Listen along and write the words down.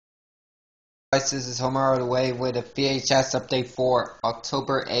Guys, this is Homer all the way with a VHS update for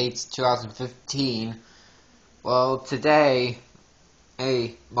October 8th, 2015. Well, today,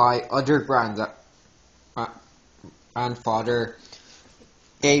 my other grandfather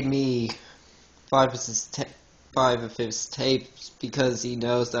gave me five of his tapes because he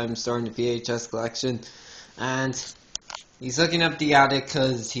knows that I'm starting the VHS collection, and he's looking up the attic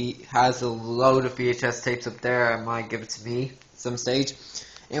because he has a load of VHS tapes up there and might give it to me at some stage.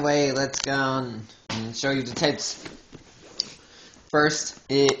 Anyway, let's go on and show you the tapes. First,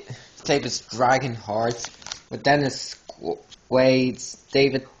 the tape is Dragon Heart with Dennis Quaid,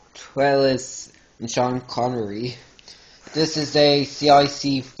 David Twellis, and Sean Connery. This is a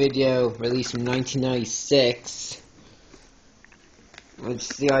CIC video released in 1996. Which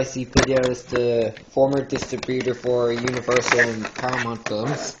CIC video is the former distributor for Universal and Paramount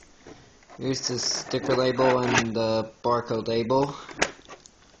films. Here's the sticker label and the barcode label.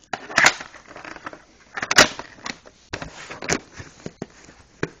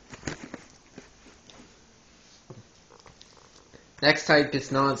 Next tape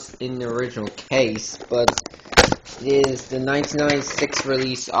is not in the original case, but it is the 1996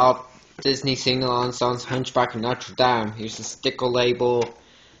 release of Disney sing-along songs Hunchback of Notre Dame. Here's the sticker label,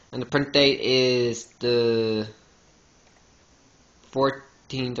 and the print date is the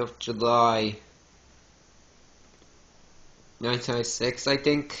 14th of July, 1996, I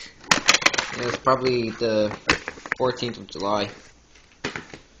think. Yeah, it's probably the 14th of July.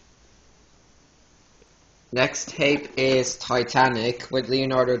 Next tape is Titanic with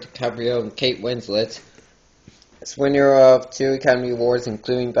Leonardo DiCaprio and Kate Winslet. It's winner of 2 Academy Awards,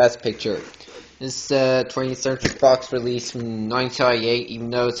 including Best Picture. This is a 20th Century Fox release from 1998,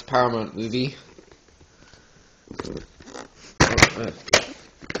 even though it's a Paramount movie.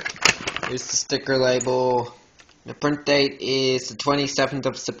 Here's the sticker label. The print date is the 27th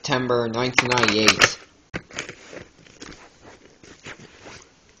of September, 1998.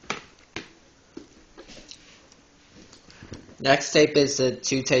 Next tape is a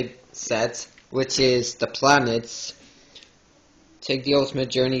 2-tape set, which is The Planets. Take the ultimate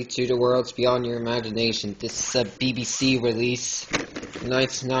journey to the worlds beyond your imagination. This is a BBC release from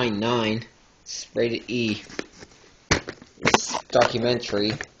 1999. It's rated E. It's a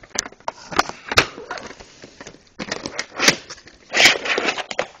documentary.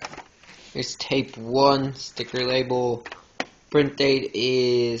 Here's tape 1, sticker label. Print date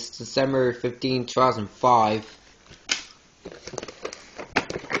is December 15, 2005.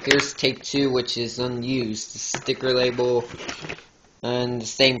 Here's tape 2, which is unused. The sticker label and the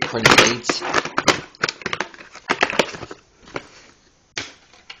same print date.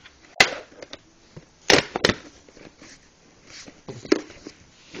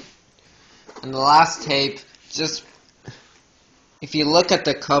 And the last tape, just if you look at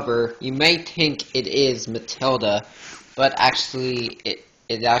the cover, you may think it is Matilda, but actually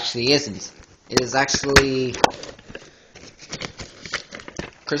it actually isn't. It is actually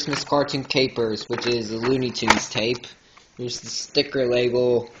Christmas Cartoon Capers, which is a Looney Tunes tape. Here's the sticker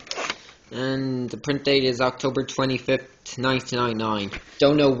label, and the print date is October 25th, 1999.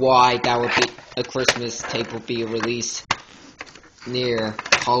 Don't know why that would be a Christmas tape would be released near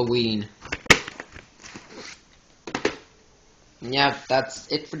Halloween. And yeah, that's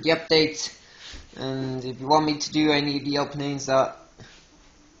it for the update. And if you want me to do any of the openings,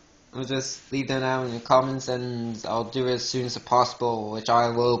 I'll just leave them down in the comments, and I'll do it as soon as possible, which I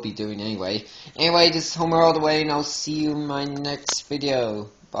will be doing anyway. Anyway, this is Homer all the way, and I'll see you in my next video.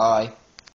 Bye.